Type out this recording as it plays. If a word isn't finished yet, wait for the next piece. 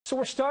So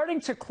we're starting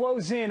to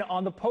close in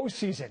on the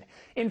postseason.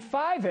 In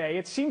 5A,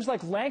 it seems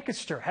like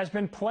Lancaster has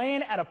been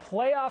playing at a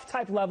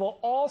playoff-type level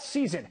all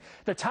season.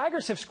 The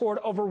Tigers have scored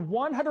over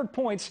 100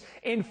 points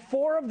in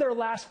 4 of their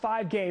last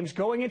 5 games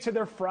going into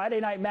their Friday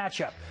night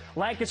matchup.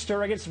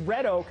 Lancaster against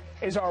Red Oak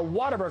is our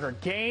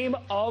Whataburger game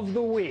of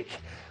the week.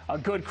 A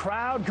good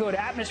crowd, good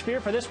atmosphere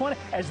for this one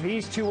as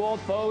these two old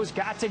foes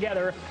got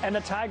together and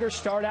the Tigers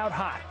start out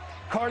hot.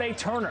 Kardae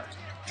Turner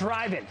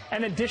driving,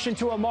 an addition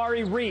to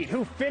Amari Reed,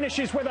 who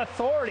finishes with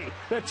authority,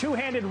 the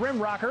two-handed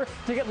rim rocker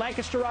to get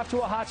Lancaster off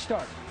to a hot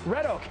start.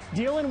 Red Oak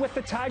dealing with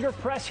the Tiger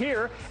press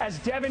here as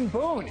Devin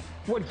Boone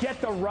would get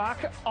the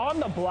rock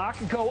on the block,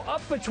 go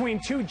up between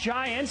two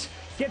giants,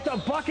 get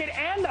the bucket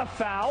and the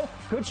foul.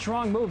 Good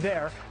strong move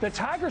there. The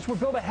Tigers would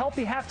build a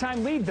healthy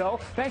halftime lead,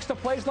 though, thanks to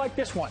plays like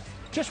this one.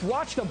 Just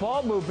watch the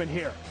ball movement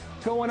here.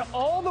 Going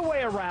all the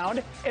way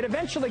around, it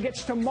eventually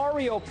gets to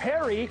Mario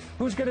Perry,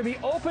 who's going to be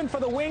open for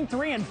the wing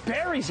three and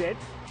buries it.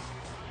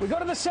 We go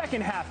to the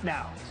second half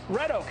now.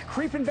 Red Oak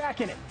creeping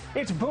back in it.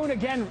 It's Boone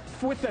again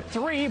with the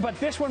three, but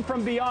this one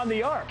from beyond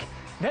the arc.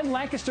 Then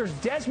Lancaster's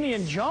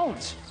Desmeon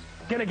Jones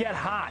going to get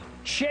hot,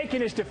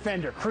 shaking his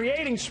defender,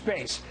 creating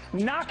space,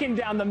 knocking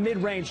down the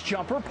mid-range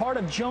jumper, part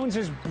of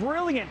Jones's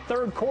brilliant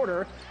third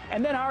quarter.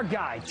 And then our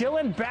guy,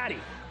 Dylan Batty,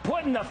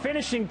 putting the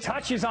finishing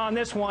touches on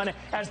this one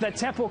as the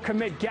Temple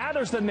commit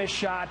gathers the missed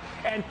shot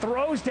and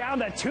throws down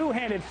the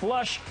two-handed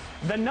flush.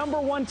 The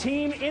 #1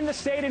 team in the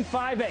state in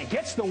 5A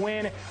gets the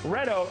win,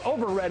 Red Oak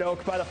over Red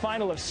Oak by the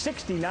final of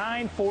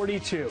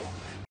 69-42.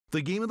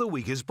 The Game of the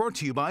Week is brought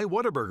to you by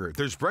Whataburger.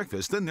 There's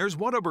breakfast, then there's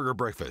Whataburger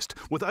breakfast,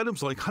 with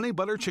items like honey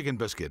butter chicken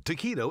biscuit,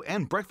 taquito,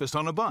 and breakfast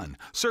on a bun,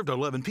 served at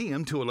 11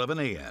 p.m. to 11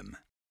 a.m.